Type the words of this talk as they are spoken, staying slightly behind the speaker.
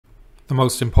The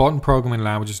most important programming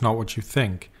language is not what you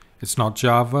think. It's not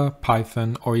Java,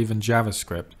 Python, or even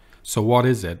JavaScript. So what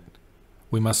is it?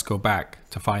 We must go back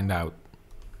to find out.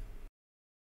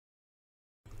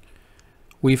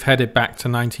 We've headed back to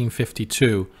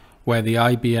 1952, where the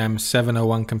IBM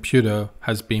 701 computer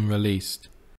has been released.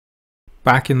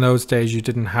 Back in those days, you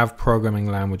didn't have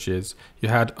programming languages. You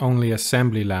had only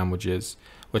assembly languages,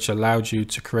 which allowed you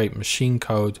to create machine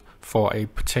code for a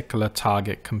particular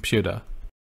target computer.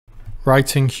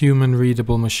 Writing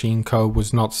human-readable machine code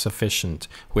was not sufficient.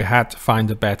 We had to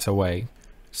find a better way.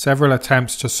 Several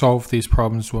attempts to solve these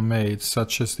problems were made,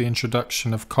 such as the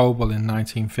introduction of COBOL in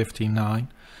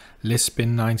 1959, Lisp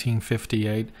in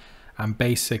 1958, and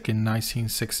BASIC in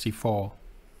 1964.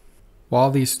 While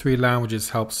these three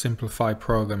languages helped simplify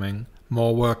programming,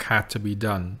 more work had to be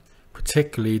done,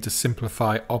 particularly to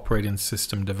simplify operating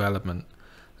system development.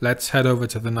 Let's head over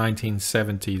to the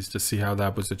 1970s to see how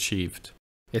that was achieved.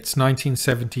 It's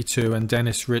 1972 and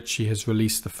Dennis Ritchie has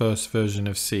released the first version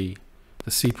of C.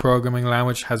 The C programming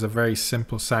language has a very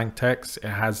simple syntax. It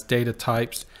has data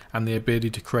types and the ability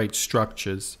to create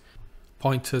structures.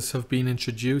 Pointers have been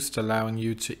introduced, allowing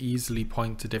you to easily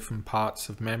point to different parts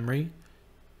of memory.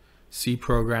 C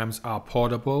programs are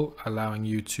portable, allowing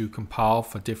you to compile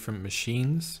for different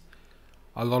machines.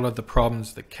 A lot of the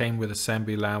problems that came with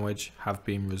assembly language have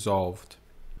been resolved.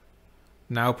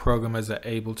 Now programmers are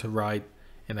able to write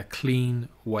in a clean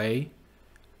way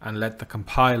and let the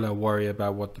compiler worry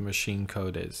about what the machine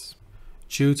code is.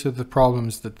 Due to the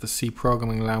problems that the C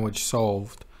programming language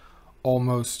solved,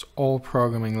 almost all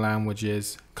programming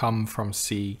languages come from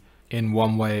C in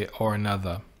one way or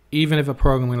another. Even if a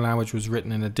programming language was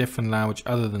written in a different language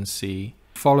other than C,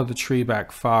 follow the tree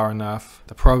back far enough,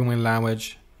 the programming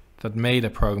language that made a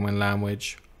programming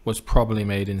language was probably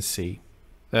made in C.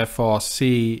 Therefore,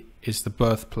 C is the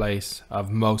birthplace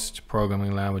of most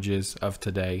programming languages of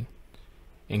today,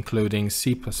 including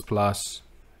C++,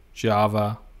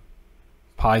 Java,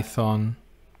 Python,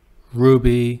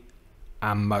 Ruby,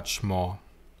 and much more.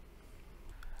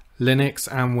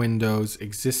 Linux and Windows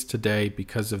exist today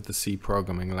because of the C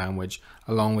programming language,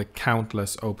 along with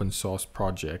countless open source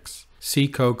projects. C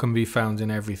code can be found in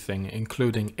everything,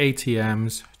 including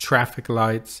ATMs, traffic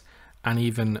lights, and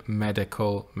even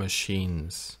medical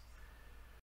machines.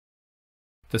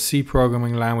 The C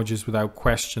programming language is without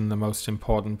question the most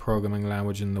important programming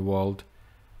language in the world.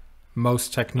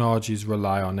 Most technologies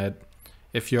rely on it.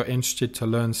 If you're interested to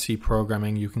learn C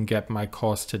programming, you can get my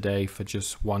course today for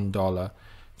just $1.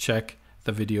 Check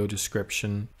the video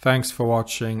description. Thanks for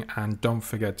watching, and don't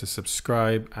forget to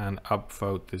subscribe and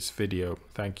upvote this video.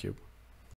 Thank you.